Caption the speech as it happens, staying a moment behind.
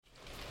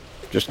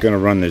Just going to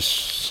run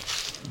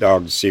this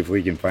dog to see if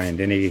we can find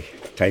any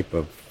type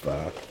of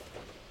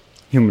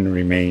human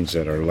remains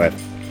that are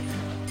left.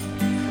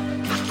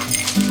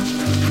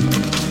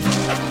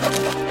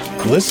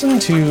 Listen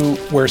to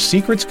Where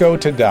Secrets Go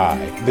to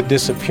Die, The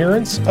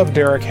Disappearance of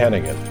Derek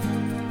Hennigan.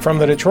 From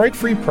the Detroit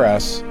Free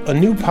Press, a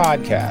new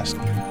podcast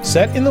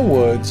set in the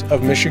woods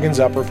of Michigan's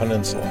Upper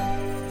Peninsula.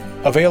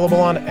 Available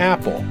on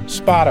Apple,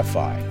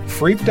 Spotify,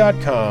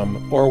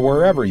 Freep.com, or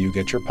wherever you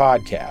get your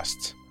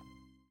podcasts.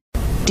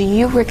 Do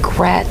you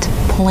regret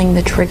pulling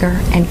the trigger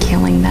and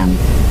killing them?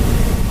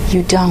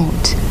 You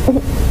don't.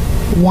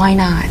 Why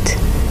not?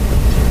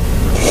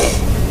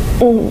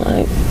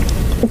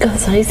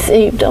 Because I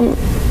saved them.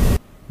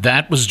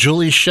 That was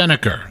Julie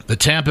Schenecker, the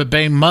Tampa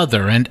Bay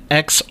mother and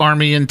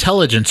ex-Army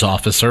intelligence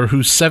officer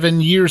who 7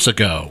 years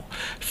ago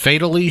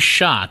fatally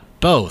shot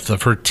both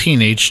of her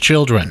teenage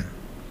children.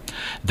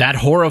 That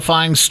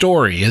horrifying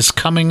story is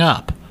coming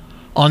up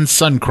on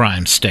Sun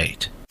Crime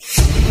State.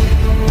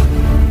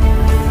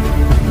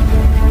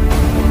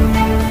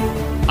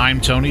 I'm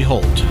Tony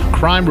Holt,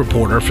 crime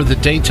reporter for the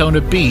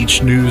Daytona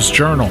Beach News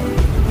Journal.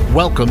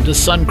 Welcome to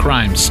Sun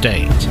Crime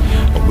State,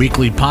 a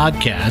weekly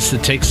podcast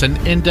that takes an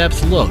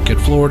in-depth look at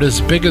Florida's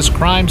biggest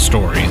crime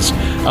stories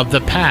of the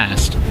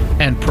past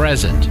and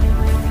present.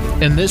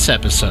 In this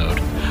episode,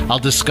 I'll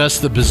discuss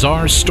the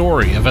bizarre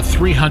story of a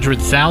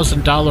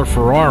 $300,000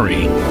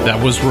 Ferrari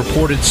that was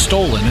reported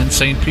stolen in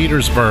St.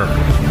 Petersburg.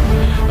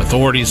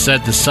 Authorities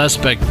said the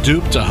suspect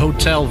duped a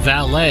hotel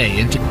valet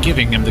into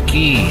giving him the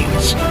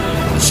keys.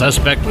 The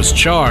suspect was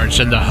charged,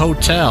 and the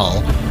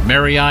hotel,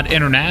 Marriott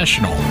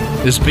International,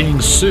 is being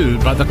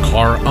sued by the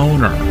car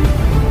owner.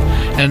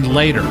 And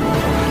later,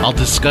 I'll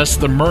discuss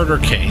the murder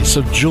case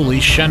of Julie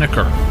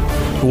Schenecker,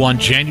 who on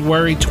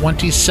January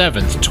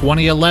 27,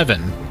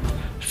 2011,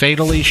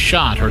 fatally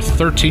shot her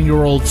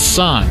 13-year-old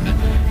son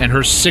and her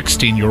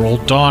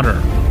 16-year-old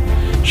daughter.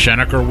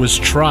 Schenecker was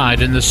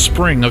tried in the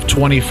spring of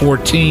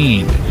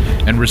 2014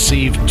 and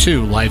received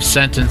 2 life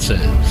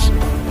sentences.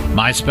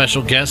 My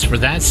special guest for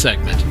that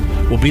segment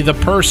will be the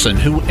person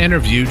who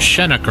interviewed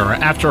Schenecker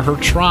after her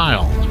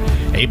trial,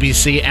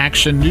 ABC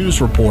Action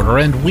News reporter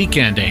and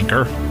weekend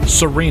anchor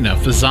Sarina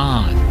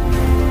Fazan.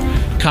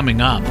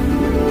 Coming up,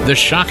 the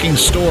shocking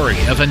story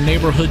of a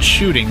neighborhood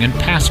shooting in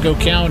Pasco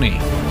County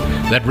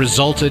that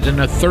resulted in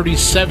a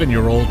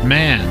 37-year-old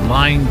man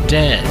lying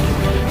dead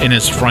in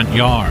his front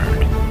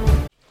yard.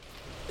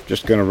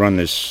 Just going to run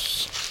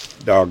this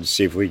dog to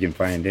see if we can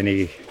find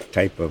any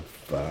type of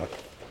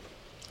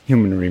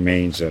human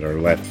remains that are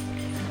left.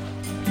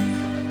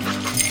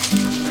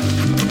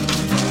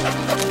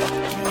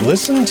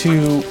 Listen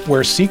to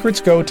Where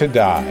Secrets Go to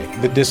Die,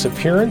 The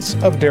Disappearance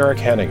of Derek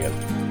Hennigan.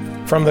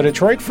 From the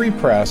Detroit Free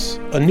Press,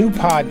 a new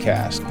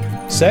podcast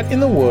set in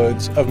the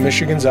woods of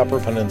Michigan's Upper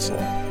Peninsula.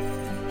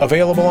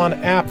 Available on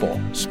Apple,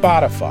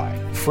 Spotify,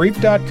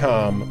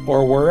 Freep.com,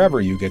 or wherever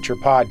you get your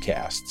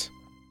podcasts.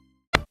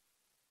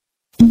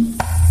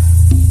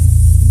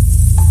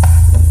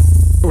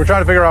 We're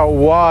trying to figure out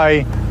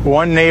why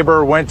one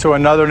neighbor went to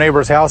another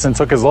neighbor's house and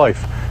took his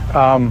life.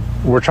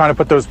 We're trying to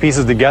put those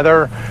pieces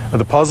together of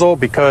the puzzle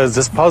because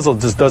this puzzle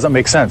just doesn't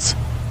make sense.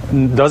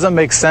 It doesn't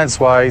make sense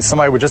why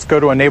somebody would just go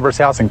to a neighbor's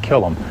house and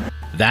kill him.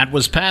 That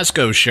was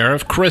Pasco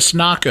Sheriff Chris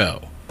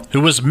Nacco,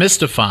 who was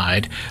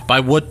mystified by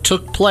what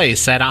took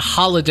place at a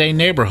holiday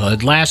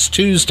neighborhood last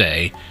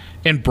Tuesday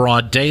in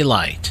broad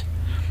daylight.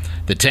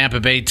 The Tampa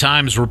Bay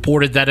Times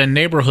reported that a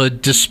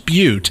neighborhood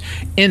dispute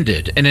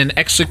ended in an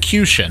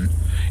execution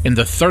in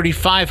the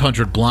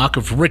 3500 block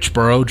of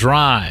Richboro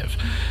Drive,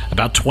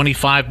 about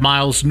 25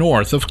 miles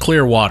north of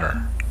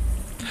Clearwater.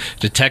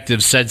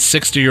 Detectives said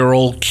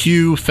 60-year-old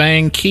Q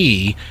Fang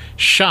Key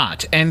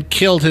shot and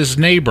killed his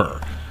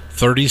neighbor,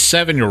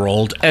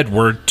 37-year-old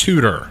Edward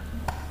Tudor.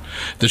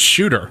 The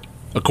shooter,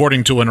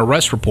 according to an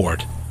arrest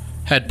report,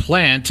 had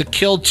planned to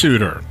kill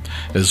Tudor,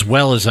 as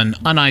well as an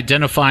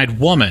unidentified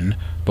woman,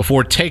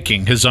 before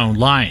taking his own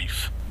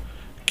life.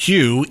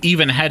 Q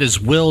even had his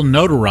will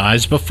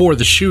notarized before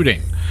the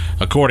shooting,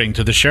 according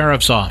to the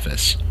sheriff's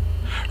office.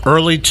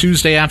 Early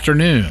Tuesday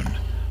afternoon,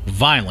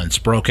 violence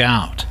broke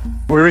out.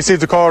 We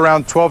received a call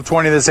around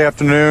 12:20 this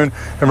afternoon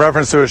in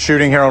reference to a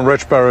shooting here on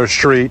Richboro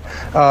Street.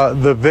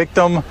 The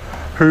victim,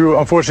 who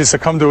unfortunately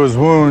succumbed to his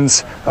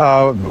wounds,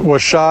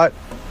 was shot.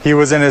 He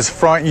was in his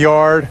front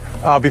yard.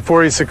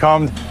 Before he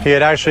succumbed, he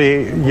had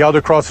actually yelled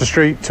across the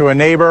street to a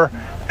neighbor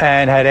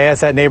and had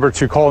asked that neighbor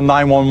to call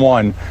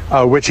 911,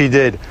 which he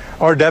did.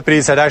 Our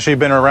deputies had actually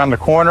been around the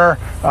corner.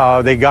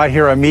 They got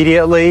here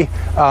immediately.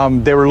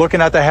 They were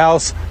looking at the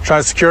house,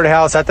 trying to secure the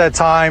house. At that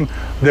time,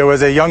 there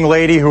was a young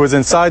lady who was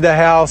inside the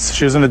house.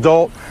 She was an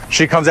adult.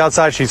 She comes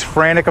outside. She's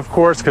frantic, of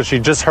course, because she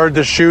just heard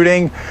the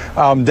shooting.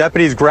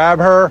 Deputies grab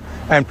her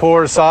and pull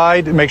her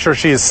aside to make sure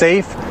she is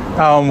safe.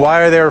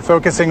 While they were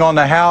focusing on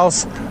the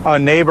house, a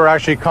neighbor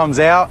actually comes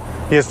out.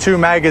 He has 2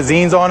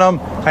 magazines on him,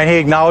 and he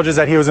acknowledges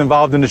that he was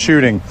involved in the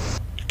shooting.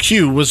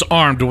 Q was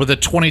armed with a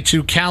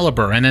 .22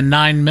 caliber and a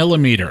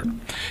 9mm.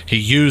 He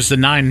used the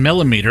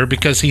 9mm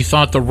because he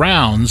thought the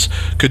rounds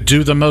could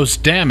do the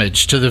most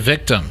damage to the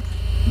victim.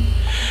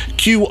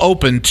 Q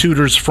opened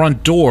Tudor's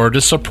front door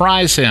to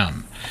surprise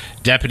him.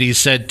 Deputies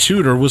said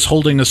Tudor was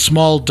holding a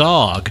small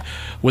dog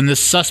when the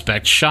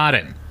suspect shot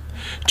him.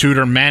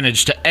 Tudor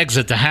managed to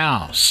exit the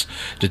house.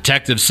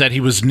 Detectives said he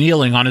was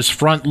kneeling on his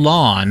front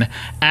lawn,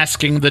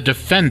 asking the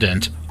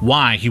defendant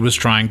why he was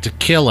trying to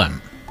kill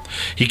him.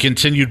 He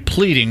continued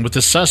pleading with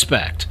the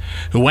suspect,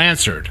 who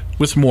answered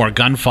with more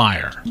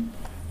gunfire.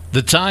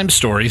 The Times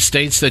story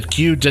states that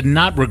Q did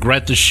not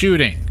regret the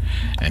shooting,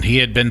 and he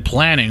had been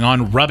planning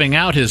on rubbing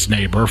out his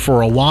neighbor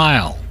for a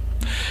while.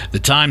 The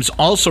Times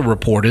also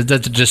reported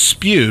that the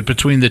dispute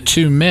between the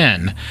two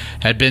men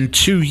had been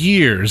 2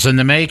 years in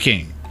the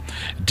making.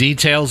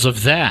 Details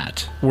of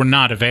that were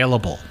not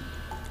available.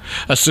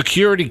 A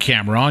security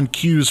camera on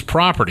Q's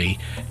property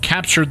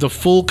captured the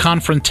full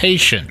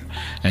confrontation,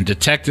 and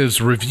detectives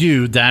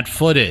reviewed that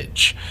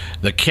footage.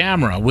 The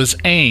camera was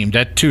aimed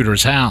at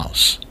Tudor's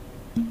house.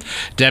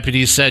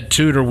 Deputies said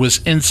Tudor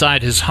was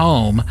inside his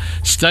home,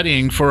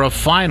 studying for a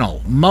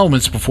final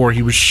moments before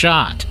he was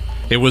shot.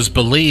 It was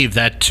believed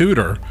that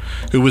Tudor,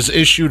 who was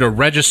issued a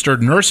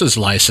registered nurse's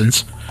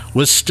license,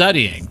 was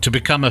studying to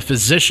become a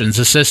physician's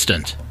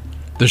assistant.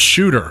 The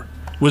shooter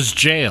was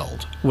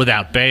jailed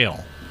without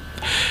bail.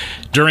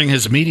 During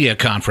his media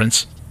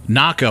conference,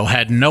 Nako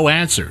had no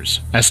answers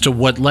as to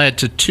what led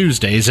to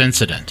Tuesday's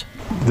incident.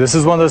 This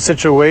is one of those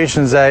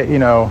situations that,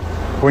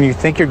 when you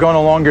think you're going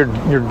along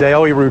your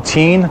daily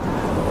routine,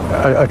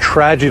 a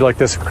tragedy like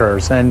this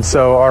occurs. And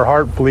so our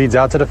heart bleeds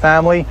out to the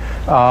family.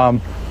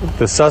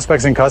 The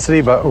suspect's in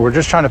custody, but we're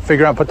just trying to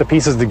figure out, put the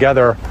pieces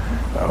together,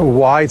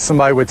 why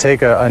somebody would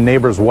take a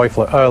neighbor's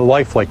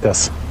life like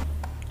this.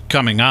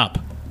 Coming up,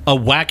 a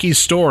wacky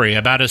story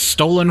about a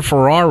stolen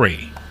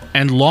Ferrari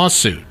and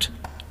lawsuit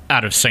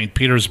out of St.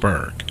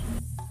 Petersburg.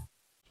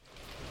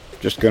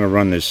 Just going to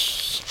run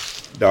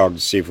this dog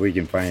to see if we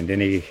can find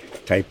any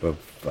type of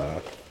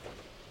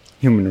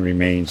human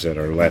remains that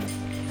are left.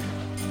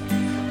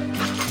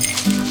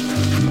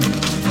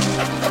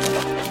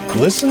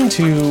 Listen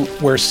to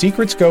Where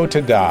Secrets Go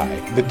to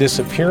Die, The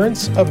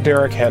Disappearance of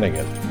Derek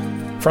Hennigan.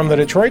 From the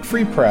Detroit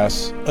Free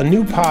Press, a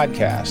new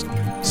podcast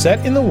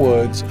set in the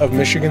woods of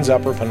Michigan's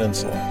Upper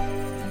Peninsula.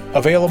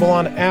 Available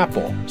on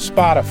Apple,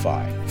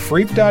 Spotify,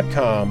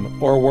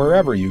 Freep.com, or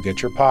wherever you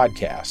get your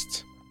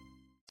podcasts.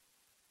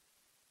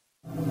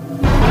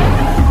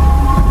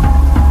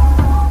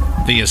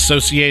 The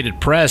Associated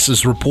Press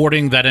is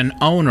reporting that an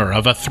owner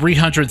of a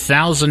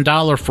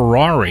 $300,000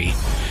 Ferrari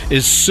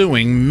is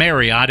suing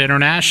Marriott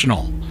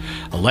International,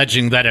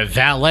 alleging that a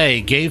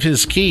valet gave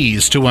his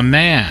keys to a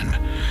man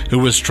who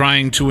was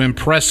trying to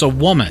impress a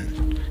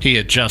woman he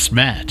had just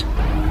met.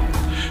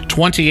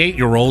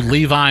 28-year-old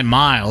Levi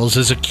Miles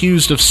is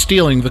accused of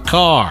stealing the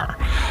car,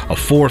 a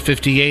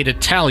 458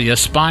 Italia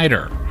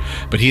Spider,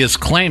 but he is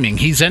claiming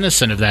he's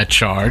innocent of that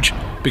charge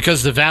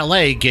because the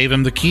valet gave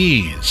him the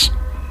keys.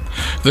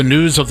 The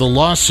news of the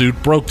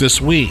lawsuit broke this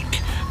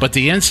week, but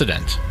the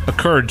incident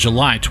occurred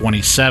July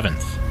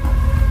 27th.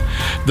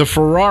 The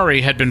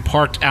Ferrari had been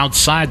parked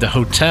outside the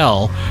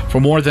hotel for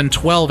more than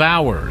 12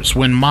 hours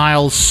when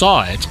Miles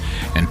saw it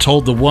and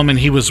told the woman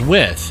he was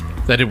with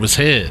that it was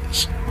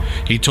his.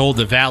 He told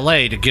the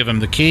valet to give him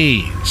the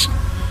keys.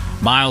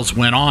 Miles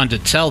went on to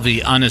tell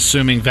the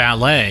unassuming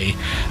valet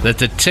that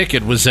the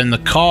ticket was in the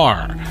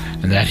car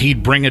and that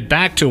he'd bring it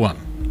back to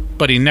him,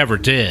 but he never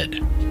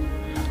did.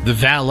 The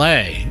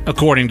valet,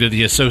 according to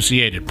the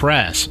Associated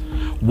Press,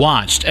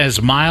 watched as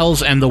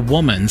Miles and the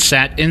woman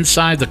sat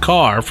inside the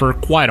car for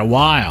quite a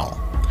while.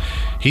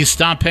 He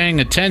stopped paying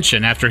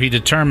attention after he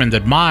determined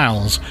that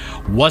Miles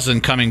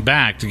wasn't coming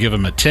back to give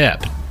him a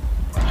tip.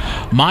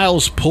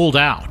 Miles pulled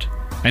out,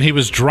 and he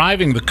was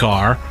driving the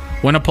car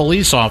when a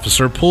police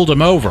officer pulled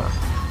him over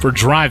for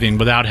driving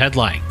without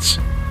headlights.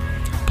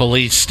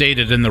 Police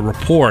stated in the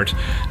report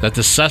that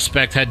the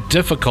suspect had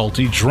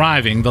difficulty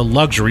driving the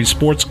luxury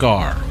sports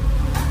car.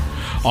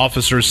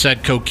 Officers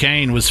said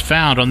cocaine was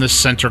found on the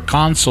center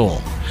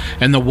console,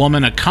 and the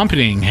woman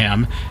accompanying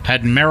him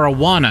had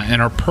marijuana in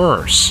her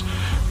purse.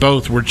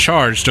 Both were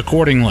charged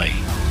accordingly.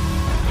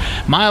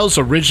 Miles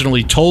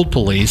originally told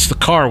police the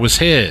car was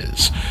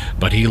his,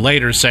 but he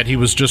later said he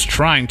was just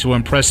trying to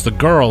impress the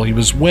girl he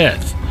was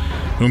with,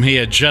 whom he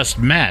had just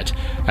met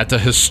at the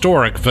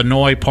historic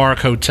Vinoy Park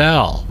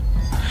Hotel.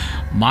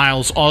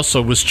 Miles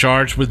also was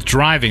charged with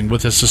driving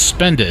with a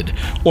suspended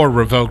or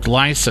revoked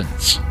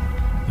license.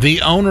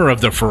 The owner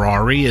of the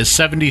Ferrari is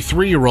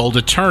 73-year-old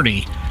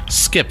attorney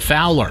Skip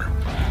Fowler.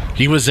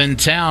 He was in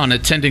town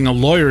attending a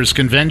lawyers'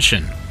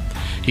 convention.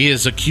 He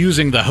is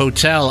accusing the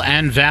hotel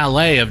and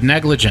valet of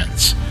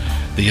negligence.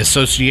 The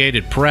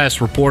Associated Press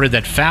reported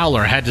that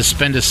Fowler had to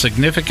spend a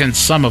significant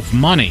sum of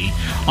money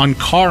on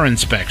car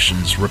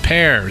inspections,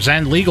 repairs,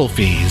 and legal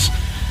fees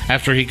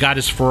after he got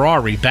his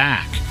Ferrari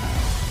back.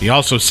 He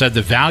also said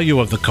the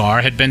value of the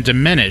car had been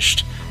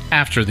diminished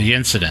after the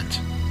incident.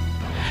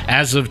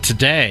 As of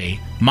today,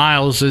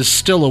 Miles is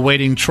still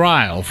awaiting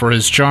trial for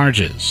his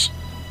charges.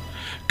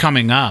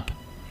 Coming up,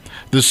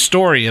 the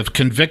story of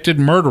convicted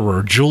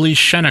murderer Julie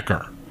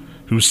Schenecker,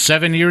 who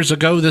 7 years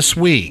ago this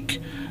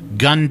week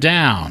gunned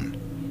down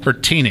her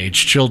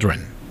teenage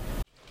children.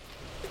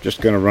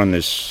 Just going to run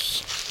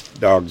this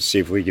dog to see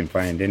if we can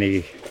find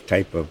any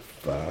type of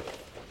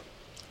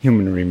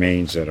human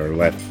remains that are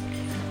left.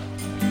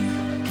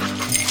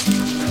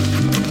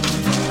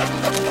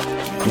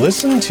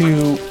 Listen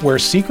to Where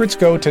Secrets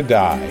Go to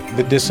Die,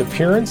 The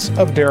Disappearance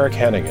of Derek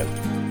Hennigan.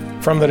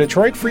 From the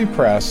Detroit Free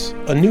Press,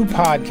 a new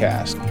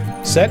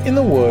podcast set in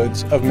the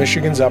woods of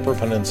Michigan's Upper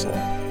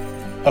Peninsula.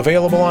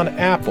 Available on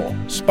Apple,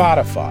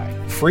 Spotify,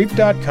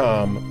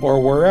 Freep.com,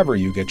 or wherever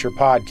you get your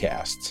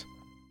podcasts.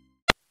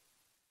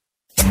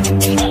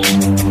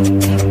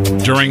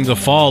 During the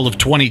fall of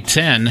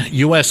 2010,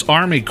 U.S.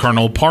 Army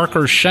Colonel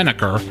Parker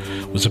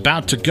Schenecker was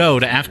about to go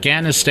to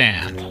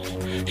Afghanistan.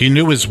 He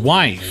knew his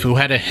wife, who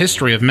had a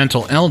history of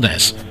mental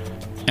illness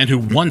and who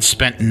once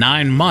spent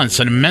 9 months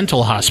in a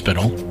mental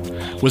hospital,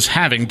 was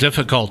having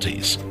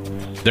difficulties.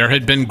 There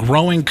had been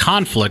growing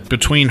conflict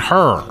between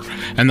her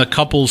and the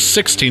couple's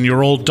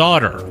 16-year-old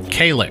daughter,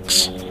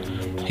 Calyx.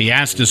 He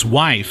asked his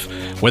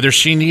wife whether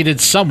she needed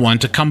someone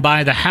to come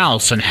by the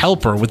house and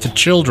help her with the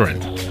children.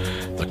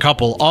 The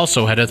couple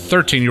also had a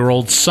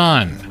 13-year-old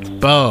son,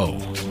 Bo.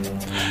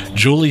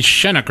 Julie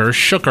Schenecker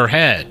shook her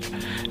head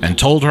and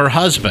told her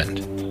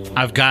husband,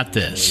 "I've got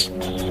this."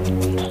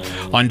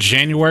 On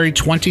January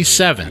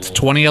 27,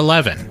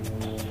 2011,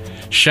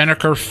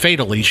 Schenecker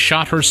fatally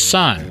shot her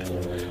son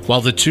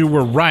while the two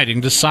were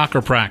riding to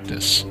soccer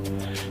practice.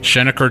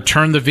 Schenecker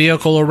turned the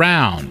vehicle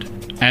around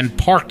and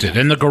parked it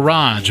in the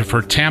garage of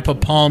her Tampa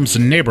Palms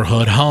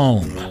neighborhood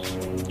home.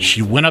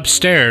 She went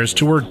upstairs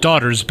to her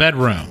daughter's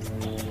bedroom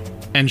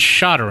and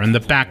shot her in the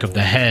back of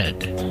the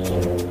head.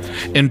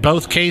 In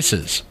both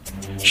cases,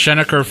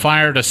 Schenecker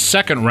fired a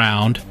second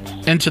round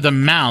into the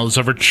mouths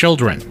of her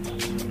children.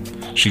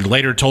 She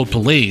later told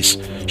police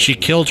she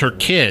killed her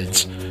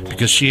kids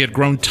because she had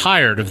grown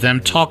tired of them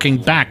talking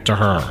back to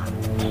her.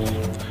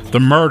 The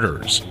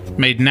murders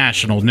made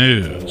national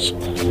news.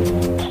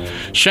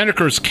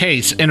 Schenecker's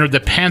case entered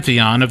the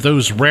pantheon of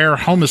those rare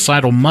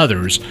homicidal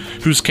mothers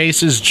whose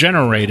cases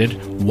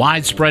generated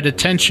widespread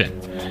attention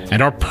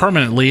and are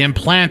permanently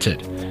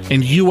implanted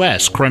in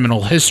U.S.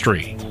 criminal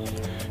history.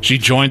 She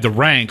joined the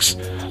ranks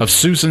of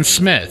Susan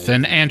Smith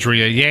and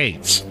Andrea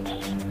Yates.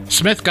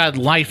 Smith got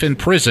life in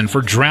prison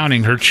for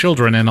drowning her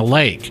children in a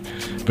lake,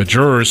 but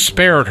jurors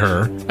spared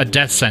her a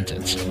death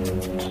sentence.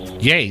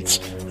 Yates,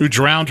 who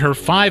drowned her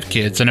 5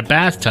 kids in a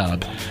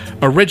bathtub,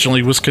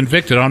 originally was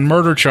convicted on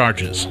murder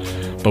charges,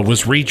 but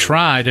was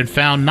retried and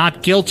found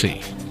not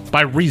guilty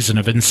by reason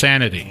of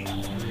insanity.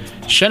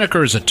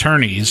 Schenecker's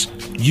attorneys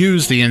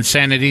used the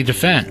insanity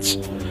defense,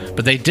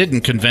 but they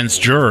didn't convince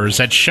jurors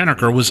that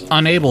Schenecker was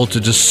unable to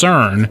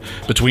discern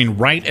between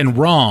right and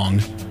wrong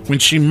when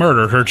she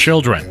murdered her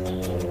children.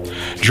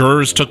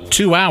 Jurors took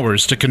 2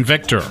 hours to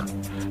convict her.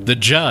 The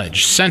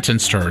judge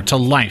sentenced her to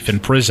life in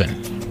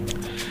prison.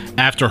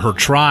 After her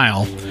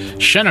trial,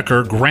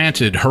 Schenecker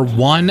granted her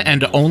one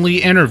and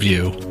only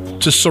interview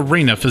to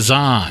Sarina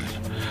Fazan,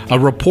 a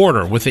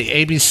reporter with the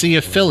ABC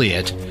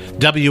affiliate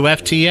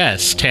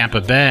WFTS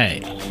Tampa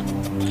Bay.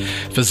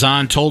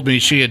 Fazan told me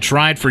she had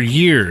tried for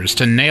years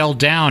to nail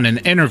down an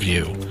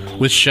interview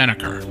with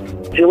Schenecker.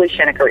 Julie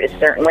Schenecker is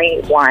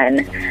certainly one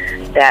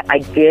that I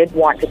did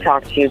want to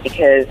talk to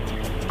because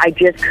I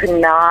just could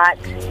not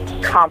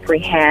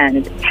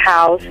comprehend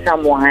how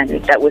someone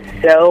that was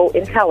so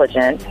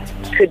intelligent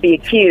could be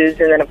accused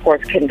and then, of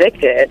course,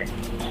 convicted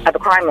of a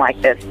crime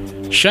like this.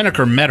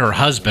 Schenecker met her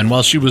husband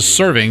while she was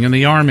serving in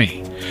the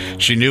Army.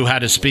 She knew how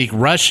to speak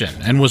Russian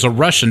and was a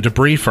Russian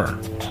debriefer.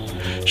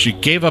 She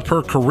gave up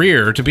her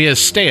career to be a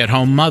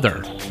stay-at-home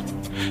mother.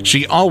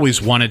 She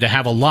always wanted to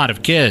have a lot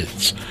of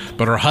kids,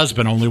 but her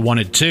husband only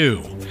wanted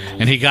 2,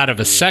 and he got a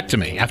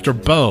vasectomy after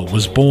Bo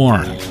was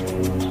born.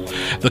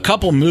 The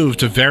couple moved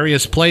to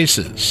various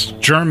places,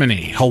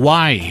 Germany,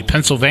 Hawaii,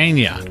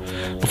 Pennsylvania,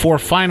 before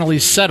finally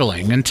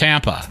settling in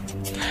Tampa.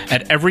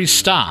 At every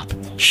stop,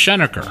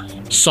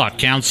 Schenecker sought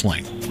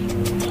counseling.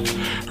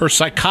 Her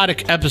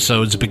psychotic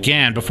episodes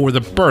began before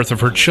the birth of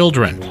her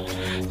children.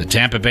 The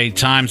Tampa Bay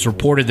Times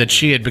reported that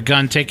she had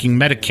begun taking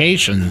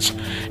medications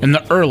in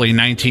the early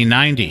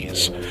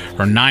 1990s.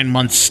 Her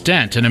 9-month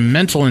stint in a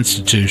mental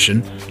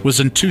institution was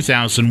in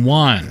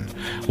 2001,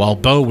 while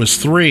Bo was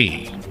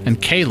 3 and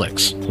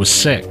Calyx was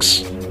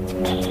 6.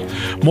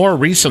 More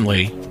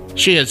recently,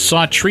 she had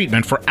sought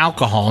treatment for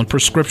alcohol and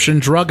prescription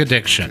drug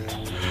addiction.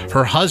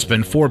 Her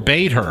husband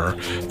forbade her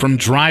from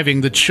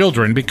driving the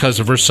children because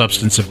of her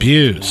substance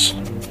abuse.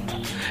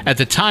 At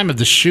the time of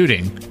the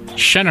shooting,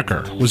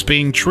 Schenecker was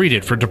being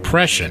treated for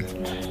depression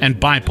and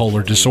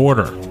bipolar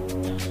disorder.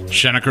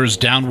 Schenecker's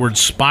downward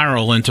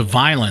spiral into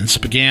violence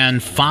began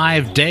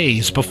 5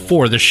 days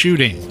before the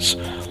shootings,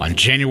 on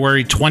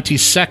January 22,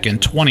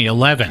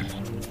 2011.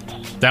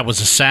 That was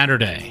a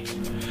Saturday.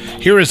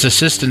 Here is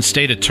Assistant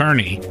State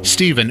Attorney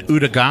Stephen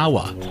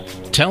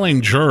Utagawa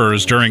telling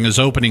jurors during his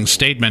opening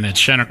statement at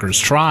Schenecker's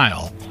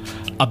trial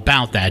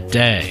about that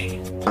day.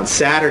 On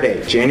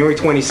Saturday, January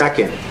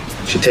 22nd,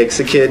 she takes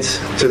the kids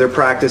to their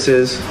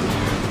practices,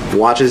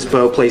 watches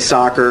Bo play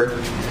soccer,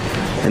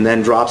 and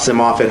then drops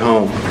them off at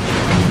home.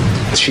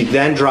 She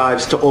then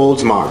drives to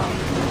Oldsmar.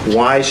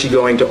 Why is she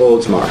going to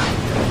Oldsmar?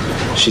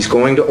 She's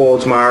going to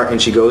Oldsmar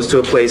and she goes to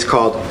a place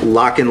called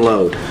Lock and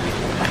Load.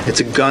 It's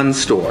a gun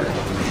store.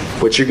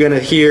 What you're going to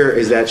hear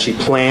is that she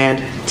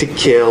planned to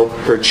kill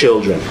her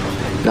children.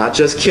 Not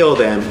just kill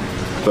them,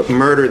 but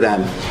murder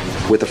them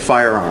with a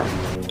firearm.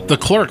 The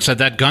clerks at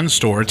that gun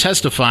store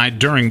testified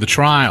during the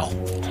trial.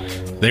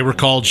 They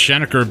recalled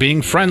Schoenecker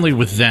being friendly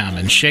with them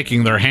and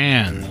shaking their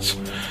hands.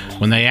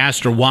 When they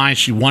asked her why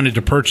she wanted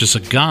to purchase a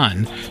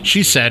gun,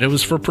 she said it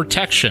was for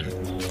protection.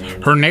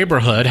 Her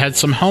neighborhood had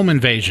some home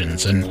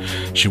invasions, and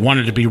she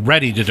wanted to be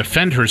ready to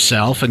defend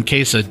herself in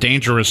case a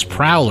dangerous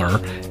prowler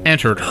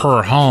entered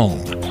her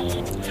home.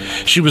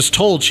 She was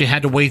told she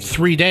had to wait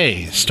 3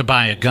 days to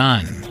buy a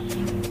gun.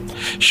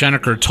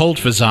 Schoenecker told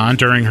Fazan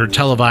during her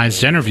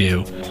televised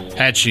interview,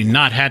 had she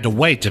not had to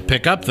wait to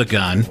pick up the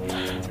gun,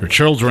 her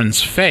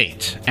children's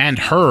fate and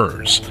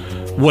hers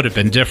would have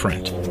been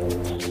different.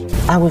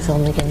 I was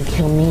only going to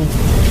kill me.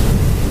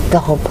 The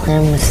whole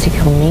plan was to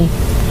kill me.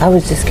 I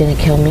was just going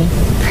to kill me.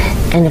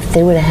 And if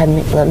they would have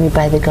let me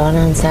buy the gun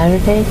on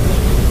Saturday,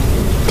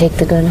 take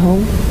the gun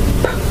home,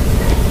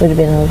 it would have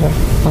been over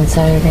on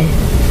Saturday.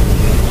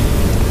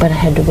 But I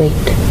had to wait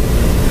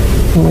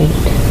and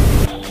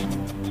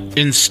wait.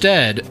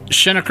 Instead,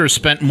 Schoenecker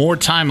spent more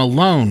time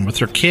alone with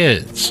her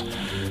kids.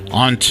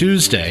 On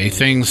Tuesday,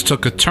 things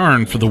took a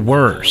turn for the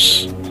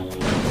worse.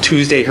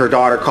 Tuesday, her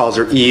daughter calls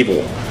her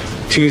evil.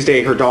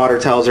 Tuesday, her daughter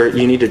tells her,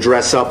 you need to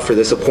dress up for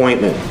this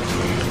appointment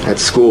at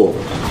school.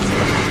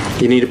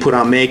 You need to put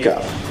on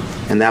makeup.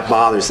 And that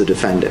bothers the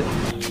defendant.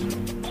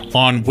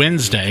 On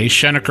Wednesday,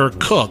 Schoenecker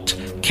cooked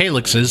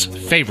Calix's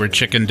favorite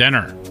chicken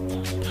dinner.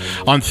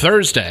 On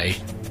Thursday,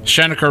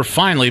 Schoenecker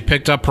finally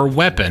picked up her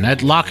weapon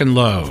at Lock and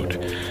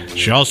Load.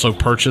 She also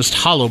purchased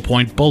hollow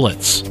point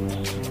bullets.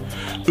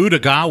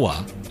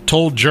 Utagawa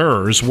told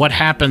jurors what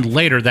happened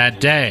later that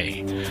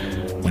day,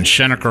 when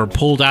Schoenecker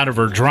pulled out of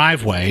her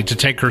driveway to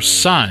take her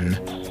son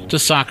to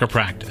soccer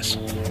practice.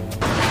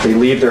 They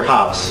leave their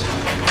house.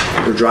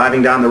 They're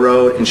driving down the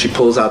road and she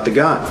pulls out the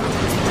gun.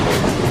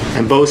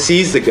 And Bo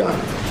sees the gun.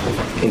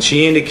 And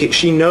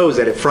she knows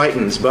that it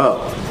frightens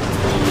Bo.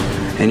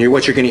 And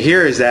what you're going to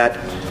hear is that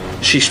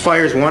she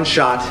fires one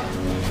shot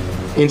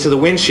into the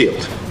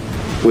windshield,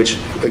 which,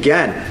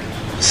 again,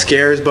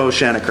 scares Bo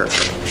Schoenecker,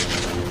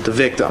 the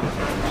victim.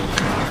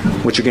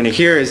 What you're going to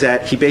hear is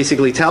that he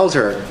basically tells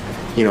her,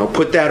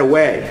 put that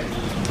away.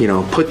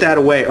 Put that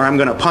away or I'm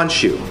going to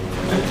punch you.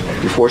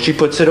 Before she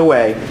puts it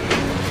away,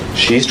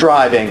 she's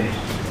driving.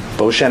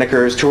 Bo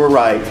Schoenecker is to her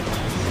right.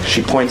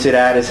 She points it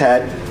at his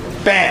head.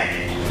 Bam!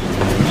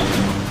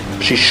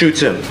 She shoots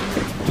him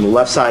on the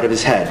left side of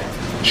his head.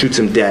 Shoots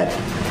him dead.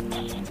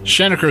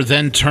 Schoenecker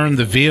then turned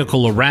the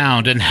vehicle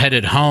around and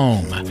headed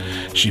home.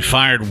 She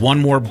fired one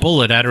more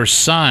bullet at her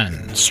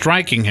son,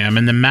 striking him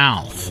in the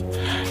mouth.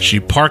 She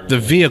parked the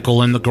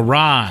vehicle in the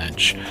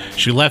garage.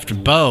 She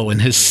left Bo in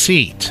his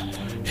seat.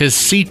 His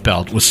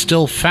seatbelt was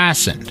still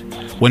fastened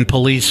when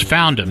police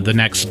found him the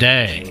next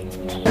day.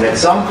 And at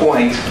some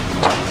point,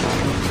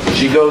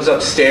 she goes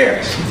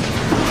upstairs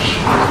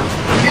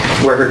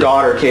where her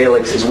daughter,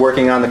 Calix, is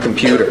working on the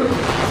computer.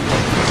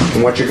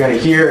 And what you're going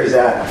to hear is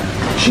that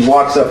she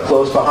walks up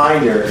close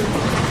behind her,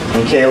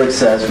 and Calix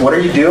says, "What are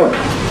you doing?"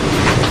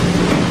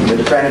 And the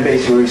defendant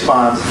basically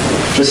responds,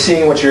 "Just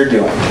seeing what you're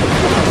doing."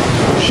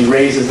 She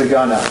raises the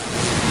gun up.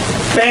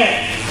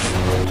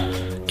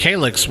 Bam!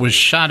 Calix was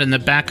shot in the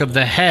back of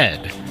the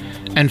head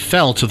and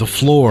fell to the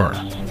floor.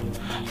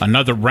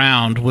 Another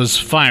round was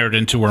fired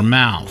into her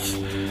mouth.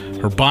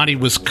 Her body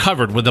was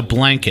covered with a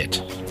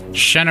blanket.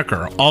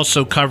 Schoenecker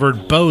also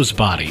covered Bo's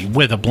body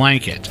with a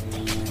blanket.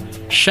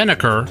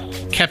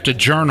 Schoenecker kept a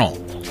journal.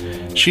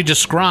 She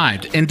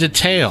described in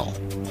detail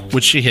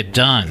what she had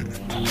done.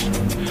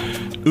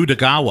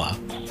 Utagawa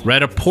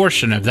read a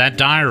portion of that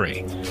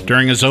diary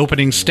during his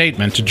opening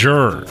statement to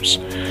jurors.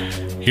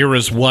 Here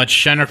is what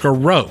Schoenecker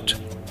wrote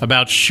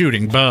about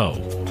shooting Bo.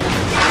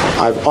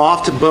 "I've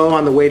offed Bo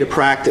on the way to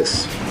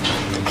practice.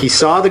 He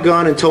saw the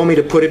gun and told me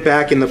to put it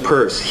back in the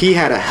purse. He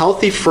had a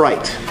healthy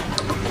fright.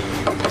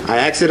 I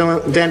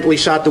accidentally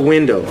shot the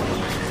window.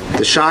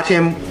 I shot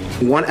him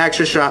one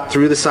extra shot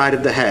through the side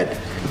of the head.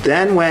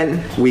 Then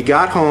when we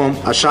got home,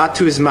 a shot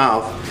to his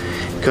mouth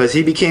because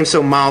he became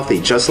so mouthy,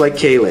 just like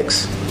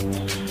Calix."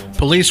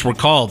 Police were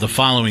called the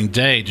following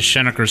day to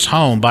Schoenecker's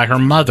home by her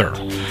mother,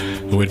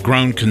 who had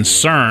grown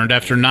concerned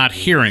after not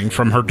hearing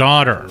from her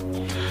daughter.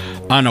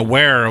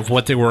 Unaware of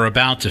what they were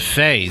about to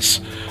face,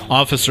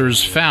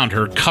 officers found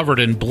her covered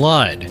in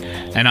blood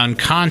and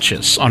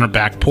unconscious on her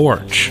back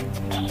porch.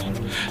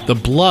 The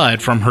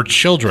blood from her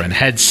children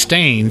had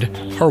stained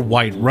her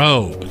white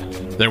robe.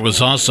 There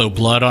was also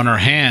blood on her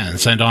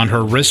hands and on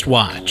her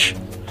wristwatch.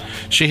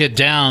 She had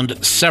downed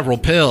several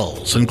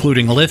pills,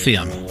 including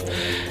lithium.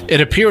 It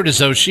appeared as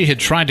though she had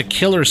tried to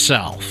kill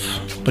herself,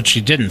 but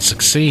she didn't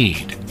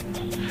succeed.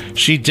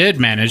 She did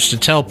manage to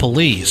tell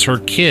police her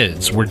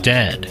kids were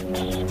dead.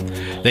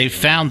 They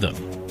found them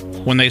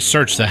when they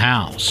searched the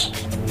house.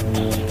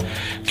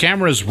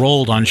 Cameras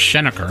rolled on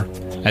Schoenecker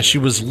as she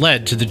was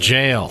led to the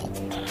jail.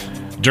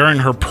 During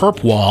her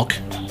perp walk,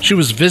 she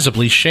was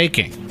visibly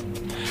shaking.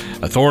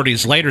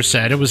 Authorities later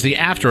said it was the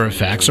after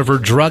effects of her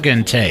drug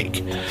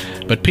intake,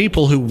 but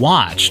people who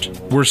watched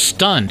were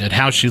stunned at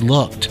how she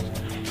looked.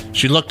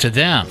 She looked to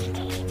them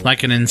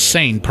like an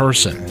insane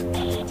person.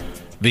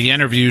 The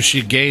interview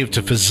she gave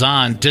to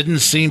Fazan didn't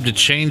seem to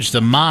change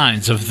the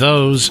minds of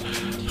those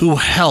who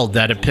held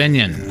that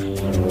opinion.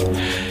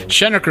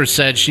 Schenecker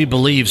said she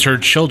believes her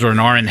children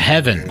are in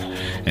heaven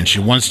and she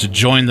wants to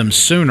join them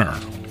sooner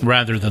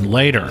rather than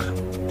later.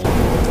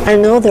 I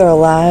know they're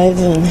alive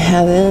in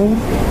heaven,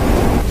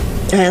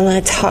 and I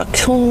talk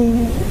to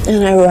them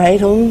and I write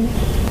them,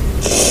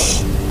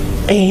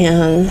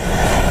 and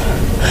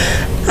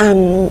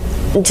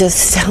I'm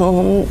just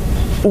telling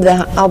them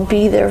that I'll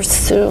be there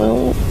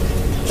soon,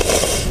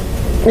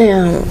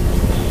 and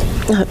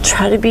I'll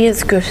try to be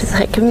as good as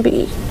I can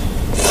be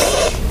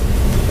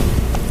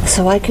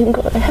so I can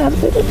go to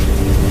heaven.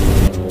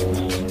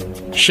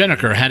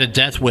 Schenecker had a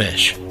death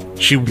wish.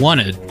 She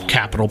wanted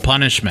capital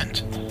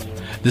punishment.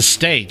 The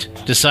state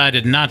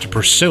decided not to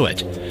pursue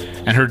it,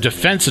 and her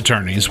defense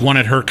attorneys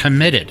wanted her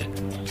committed,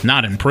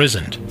 not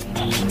imprisoned.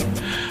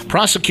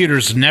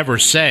 Prosecutors never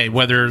say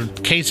whether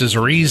cases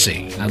are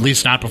easy, at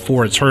least not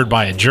before it's heard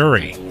by a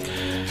jury.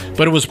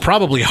 But it was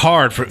probably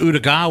hard for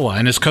Utagawa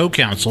and his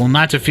co-counsel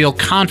not to feel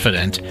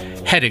confident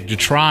heading to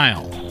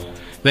trial.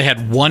 They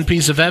had one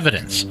piece of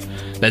evidence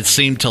that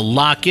seemed to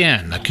lock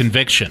in a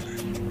conviction.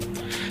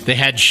 They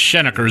had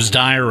Schenecker's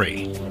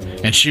diary,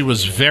 and she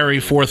was very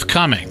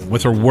forthcoming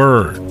with her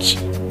words.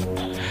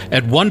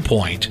 At one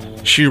point,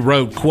 she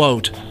wrote,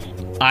 quote,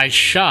 "I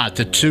shot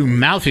the two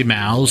mouthy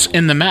mouths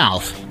in the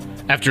mouth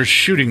after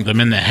shooting them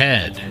in the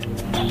head."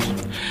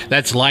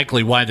 That's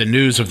likely why the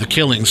news of the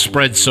killing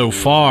spread so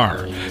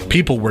far.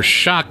 People were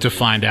shocked to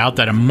find out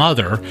that a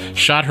mother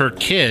shot her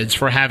kids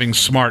for having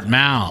smart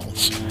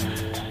mouths.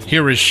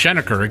 Here is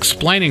Schenecker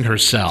explaining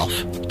herself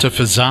to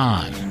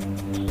Fazan.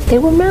 They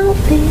were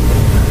mouthy.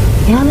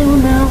 Yeah, they were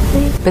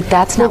mouthy. But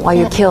that's not why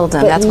you killed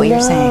them. That's what you're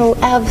saying. No,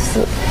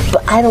 absolutely.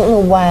 But I don't know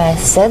why I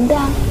said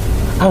that.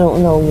 I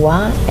don't know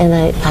why. And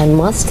I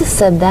must have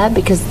said that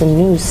because the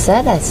news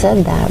said I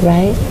said that,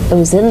 right? It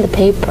was in the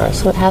paper,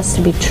 so it has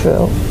to be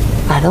true.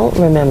 I don't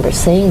remember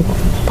saying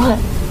that. But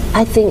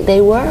I think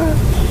they were.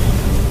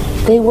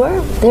 They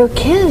were. They were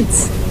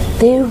kids.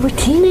 They were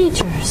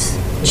teenagers.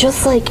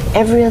 Just like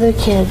every other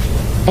kid.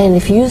 And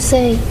if you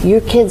say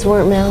your kids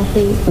weren't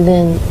mouthy,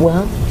 then,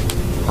 well,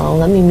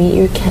 let me meet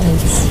your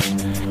kids.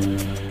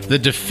 The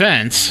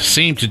defense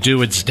seemed to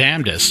do its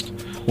damnedest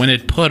when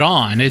it put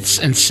on its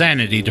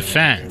insanity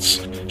defense.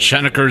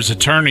 Schenecker's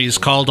attorneys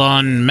called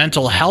on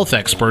mental health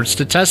experts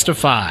to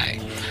testify.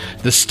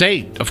 The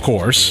state, of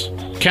course,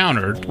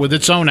 countered with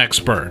its own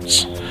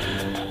experts.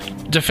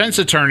 Defense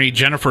attorney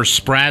Jennifer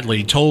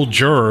Spradley told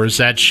jurors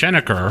that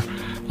Schenecker,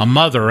 a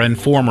mother and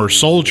former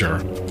soldier,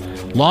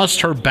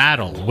 lost her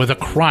battle with a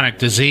chronic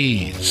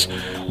disease,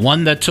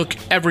 one that took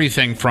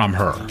everything from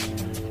her,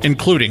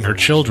 including her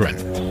children.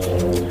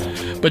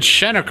 But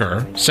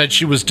Schenecker said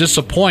she was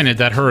disappointed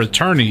that her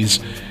attorneys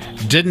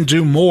didn't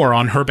do more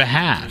on her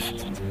behalf.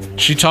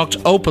 She talked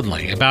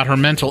openly about her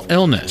mental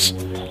illness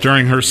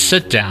during her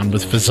sit-down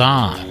with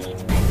Fazan.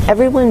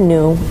 Everyone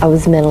knew I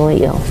was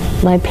mentally ill.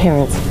 My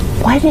parents,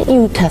 why didn't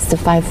you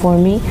testify for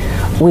me?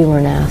 We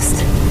weren't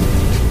asked.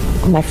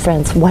 My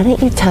friends, why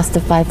didn't you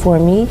testify for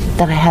me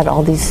that I had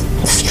all these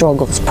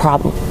struggles,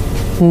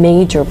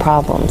 major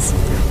problems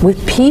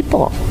with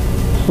people,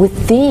 with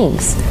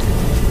things,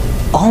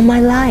 all my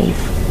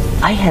life.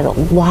 I had a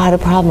lot of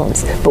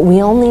problems, but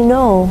we only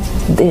know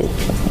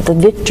the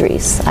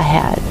victories I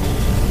had,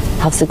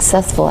 how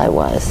successful I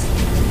was.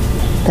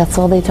 That's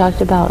all they talked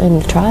about in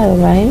the trial,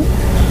 right?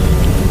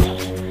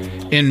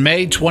 In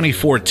May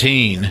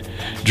 2014,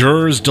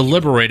 jurors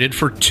deliberated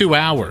for 2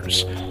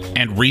 hours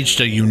and reached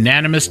a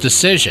unanimous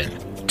decision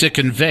to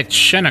convict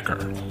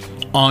Schenecker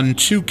on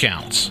 2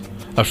 counts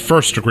of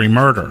first-degree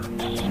murder.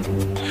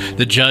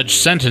 The judge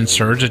sentenced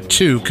her to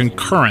 2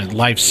 concurrent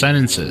life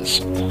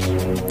sentences.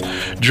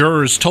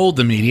 Jurors told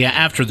the media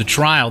after the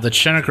trial that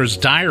Schenecker's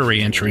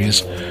diary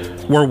entries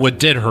were what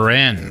did her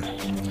in.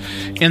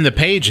 In the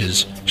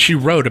pages, she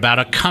wrote about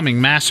a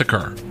coming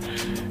massacre,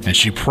 and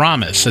she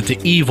promised that the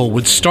evil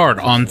would start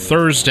on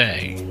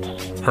Thursday.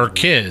 Her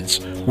kids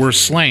were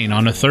slain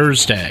on a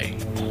Thursday.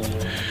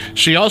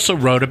 She also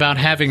wrote about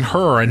having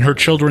her and her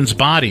children's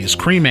bodies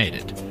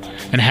cremated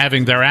and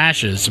having their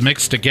ashes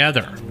mixed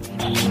together.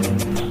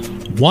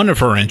 One of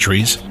her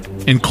entries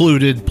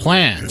included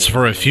plans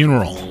for a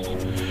funeral.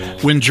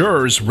 When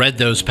jurors read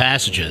those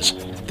passages,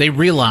 they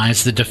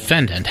realized the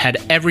defendant had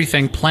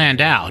everything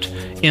planned out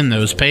in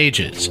those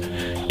pages.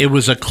 It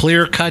was a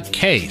clear-cut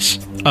case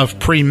of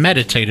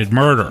premeditated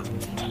murder.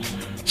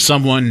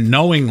 Someone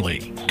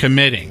knowingly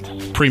committing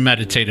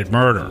premeditated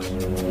murder.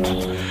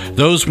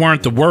 Those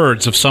weren't the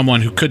words of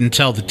someone who couldn't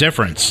tell the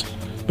difference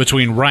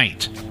between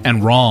right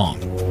and wrong.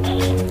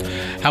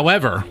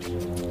 However,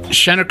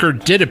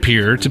 Schenecker did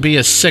appear to be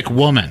a sick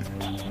woman.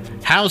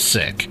 How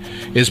sick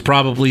is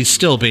probably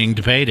still being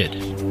debated.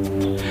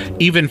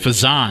 Even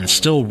Fazan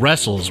still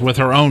wrestles with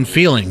her own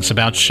feelings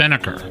about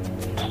Schenecker.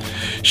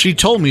 She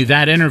told me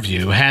that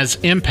interview has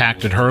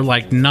impacted her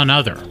like none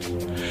other.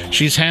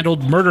 She's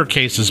handled murder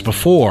cases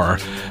before,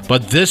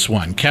 but this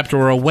one kept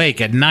her awake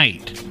at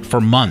night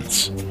for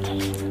months.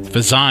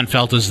 Fazan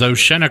felt as though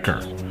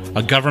Schenecker,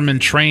 a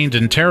government-trained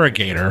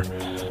interrogator,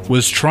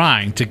 was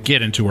trying to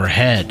get into her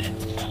head.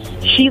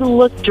 She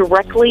looked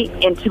directly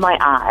into my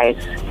eyes,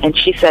 and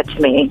she said to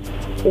me,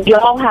 "We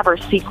all have our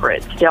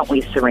secrets, don't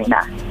we,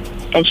 Sarina?"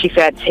 And she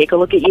said, "Take a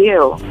look at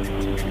you.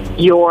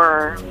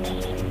 You're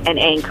an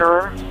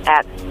anchor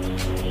at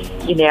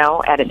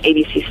an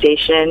ABC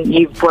station.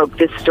 You broke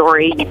this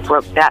story, you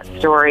broke that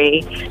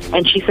story."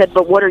 And she said,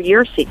 "But what are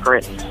your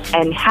secrets?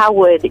 And how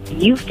would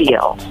you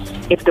feel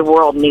if the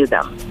world knew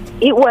them?"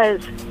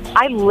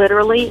 I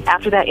literally,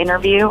 after that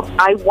interview,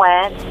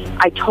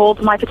 I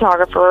told my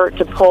photographer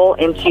to pull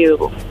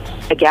into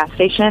a gas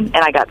station, and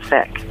I got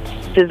sick,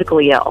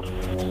 physically ill.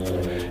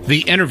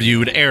 The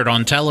interview aired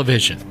on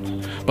television,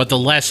 but the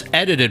less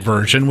edited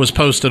version was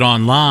posted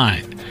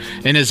online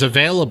and is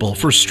available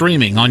for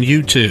streaming on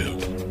YouTube.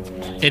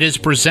 It is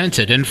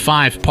presented in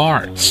 5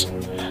 parts.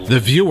 The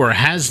viewer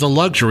has the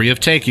luxury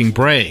of taking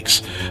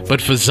breaks,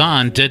 but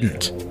Fazan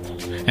didn't,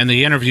 and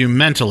the interview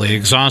mentally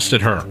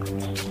exhausted her.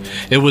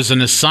 It was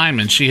an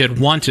assignment she had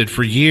wanted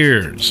for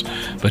years,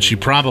 but she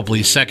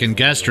probably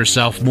second-guessed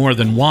herself more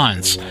than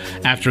once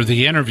after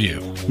the interview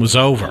was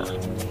over.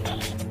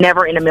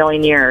 Never in a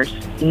million years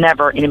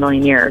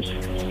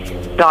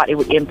thought it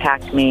would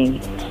impact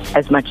me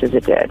as much as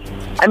it did.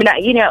 I mean,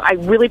 I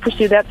really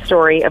pursued that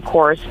story, of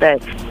course,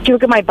 but if you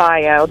look at my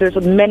bio, there's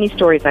many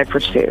stories I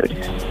pursued.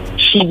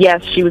 She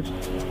was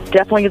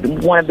definitely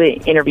one of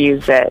the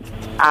interviews that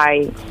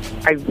I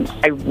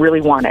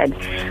really wanted.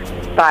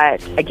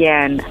 But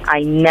again,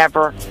 I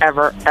never,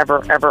 ever,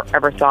 ever, ever,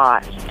 ever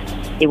thought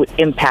it would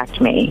impact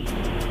me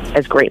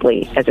as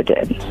greatly as it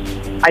did.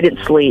 I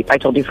didn't sleep, I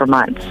told you, for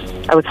months.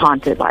 I was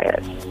haunted by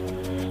it.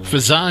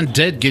 Fazan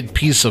did get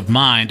peace of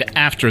mind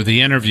after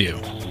the interview.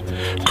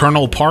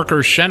 Colonel Parker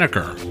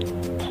Schenecker,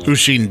 who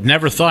she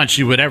never thought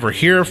she would ever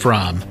hear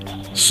from,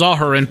 saw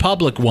her in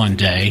public one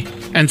day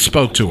and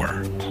spoke to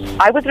her.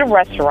 I was at a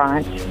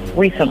restaurant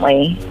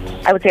recently,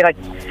 I would say like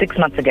 6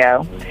 months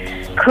ago.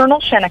 Colonel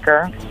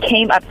Schenecker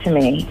came up to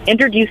me,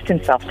 introduced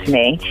himself to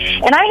me,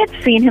 and I had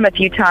seen him a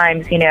few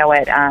times,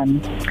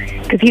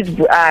 because he's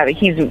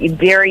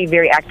very,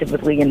 very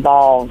actively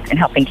involved in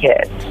helping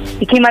kids.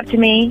 He came up to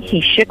me,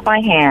 he shook my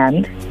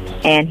hand,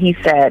 and he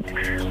said,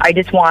 "I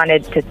just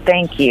wanted to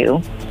thank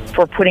you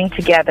for putting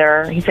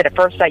together," he said, "at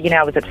first, I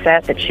was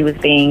upset that she was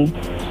being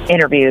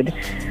interviewed,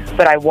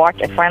 but I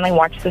finally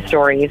watched the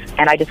stories,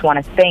 and I just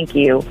want to thank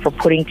you for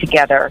putting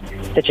together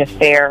such a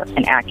fair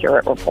and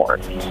accurate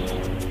report."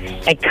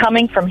 And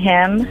coming from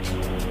him,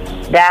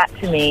 that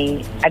to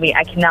me,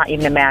 I cannot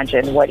even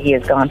imagine what he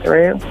has gone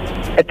through,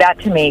 but that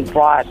to me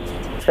brought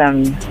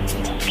some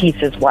peace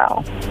as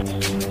well.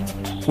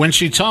 When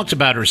she talked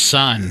about her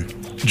son,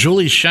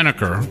 Julie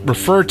Schenecker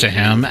referred to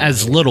him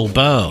as Little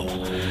Bo.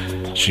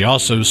 She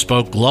also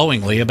spoke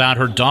glowingly about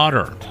her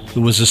daughter,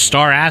 who was a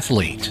star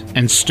athlete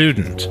and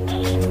student.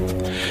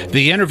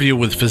 The interview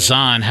with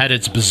Fazan had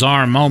its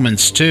bizarre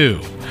moments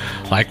too,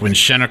 like when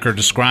Schenecker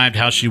described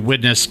how she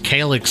witnessed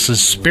Calix's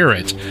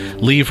spirit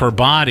leave her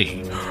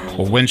body,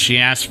 or when she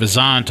asked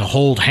Fazan to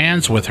hold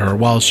hands with her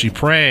while she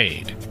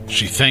prayed.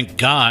 She thanked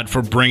God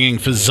for bringing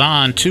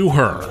Fazan to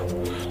her,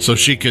 so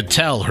she could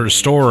tell her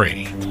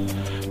story.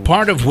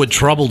 Part of what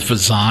troubled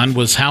Fazan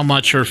was how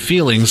much her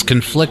feelings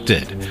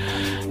conflicted.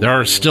 There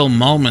are still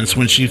moments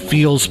when she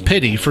feels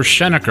pity for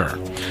Schenecker,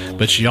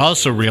 but she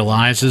also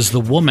realizes the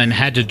woman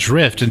had to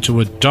drift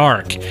into a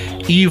dark,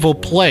 evil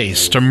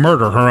place to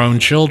murder her own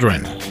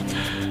children.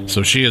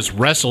 So she has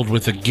wrestled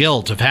with the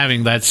guilt of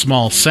having that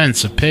small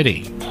sense of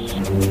pity.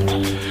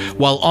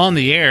 While on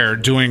the air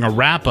doing a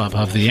wrap-up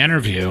of the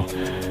interview,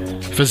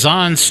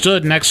 Fazan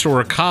stood next to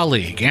her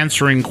colleague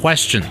answering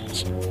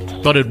questions,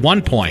 but at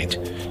one point,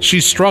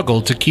 she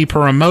struggled to keep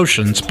her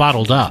emotions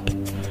bottled up.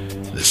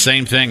 The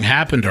same thing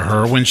happened to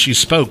her when she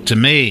spoke to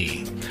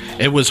me.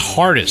 It was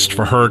hardest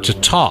for her to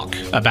talk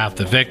about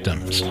the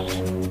victims.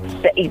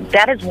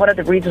 That is one of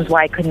the reasons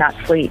why I could not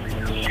sleep.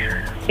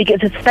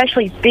 Because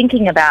especially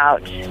thinking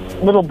about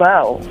Little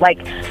Bo,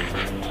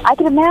 I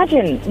could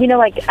imagine,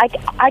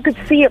 I could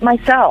see it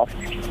myself.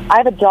 I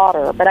have a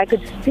daughter, but I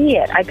could see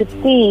it. I could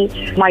see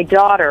my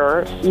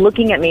daughter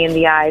looking at me in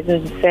the eyes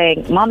and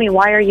saying, "Mommy,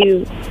 why are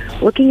you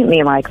looking at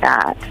me like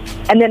that?"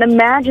 And then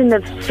imagine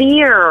the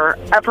fear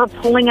of her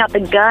pulling out the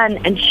gun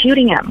and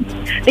shooting him.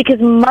 Because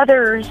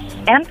mothers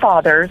and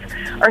fathers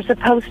are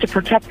supposed to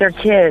protect their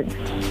kids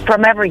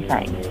from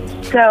everything.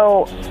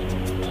 So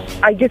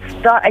I just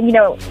thought,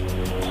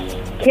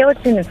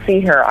 Calix didn't see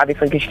her,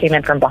 obviously, because she came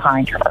in from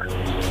behind her.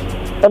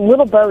 But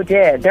Little Bo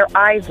did. Their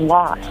eyes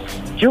locked.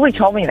 Julie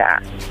told me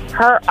that.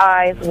 Her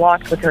eyes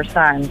locked with her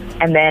son,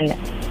 and then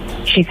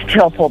she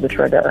still pulled the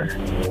trigger.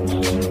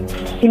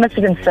 He must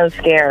have been so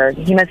scared.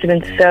 He must have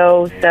been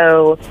so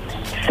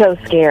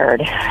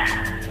scared.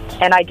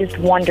 And I just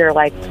wonder,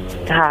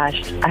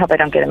 gosh, I hope I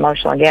don't get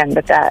emotional again,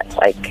 but that,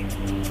 like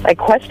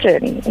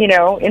question, you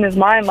know, in his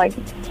mind, like,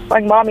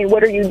 Mommy,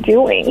 what are you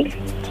doing?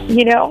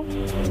 You know?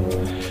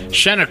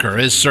 Schenecker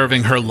is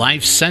serving her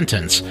life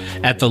sentence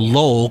at the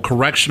Lowell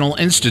Correctional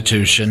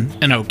Institution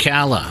in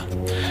Ocala.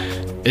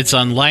 It's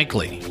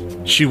unlikely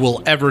she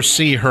will ever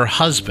see her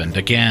husband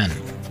again.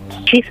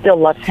 She still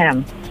loves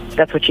him.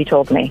 That's what she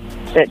told me,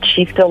 that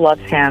she still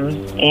loves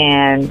him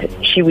and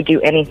she would do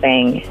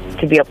anything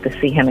to be able to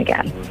see him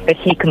again. But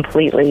he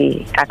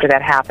completely, after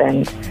that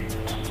happened,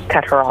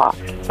 cut her off.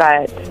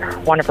 But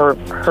one of her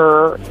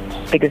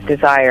biggest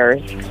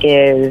desires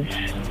is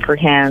for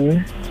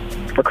him,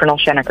 for Colonel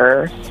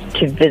Schenecker,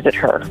 to visit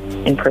her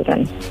in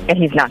prison, and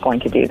he's not going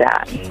to do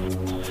that.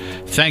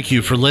 Thank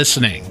you for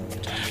listening.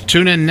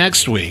 Tune in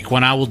next week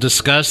when I will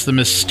discuss the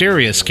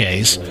mysterious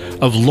case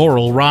of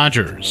Laurel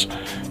Rogers,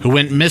 who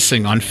went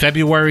missing on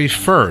February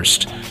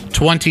 1st,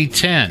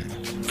 2010,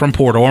 from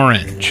Port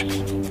Orange.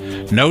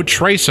 No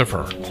trace of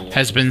her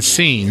has been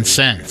seen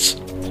since.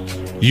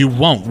 You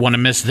won't want to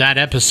miss that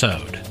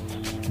episode.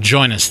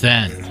 Join us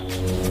then.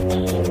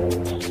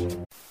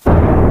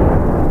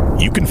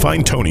 You can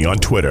find Tony on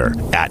Twitter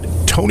at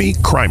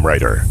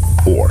TonyCrimeWriter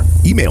or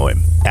email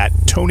him at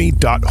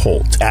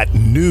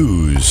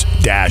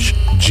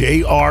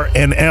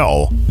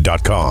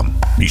tony.holt@news-jrnl.com.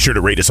 Be sure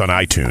to rate us on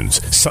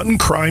iTunes. Sun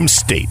Crime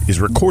State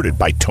is recorded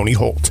by Tony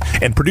Holt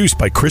and produced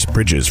by Chris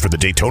Bridges for the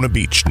Daytona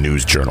Beach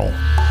News Journal.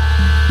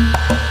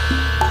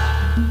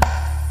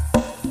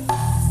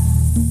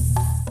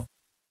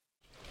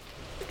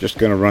 Just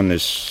going to run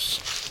this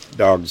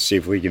dog to see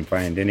if we can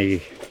find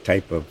any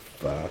type of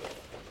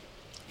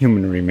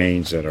human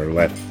remains that are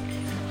left.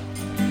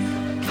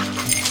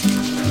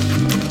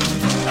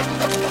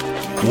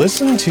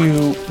 Listen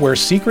to Where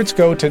Secrets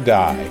Go to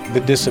Die, The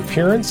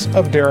Disappearance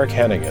of Derek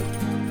Hennigan.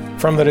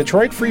 From the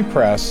Detroit Free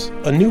Press,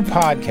 a new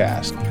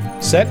podcast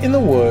set in the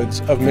woods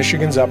of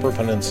Michigan's Upper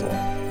Peninsula.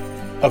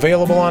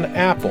 Available on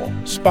Apple,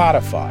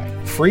 Spotify,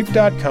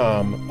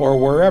 Freep.com, or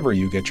wherever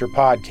you get your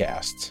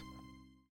podcasts.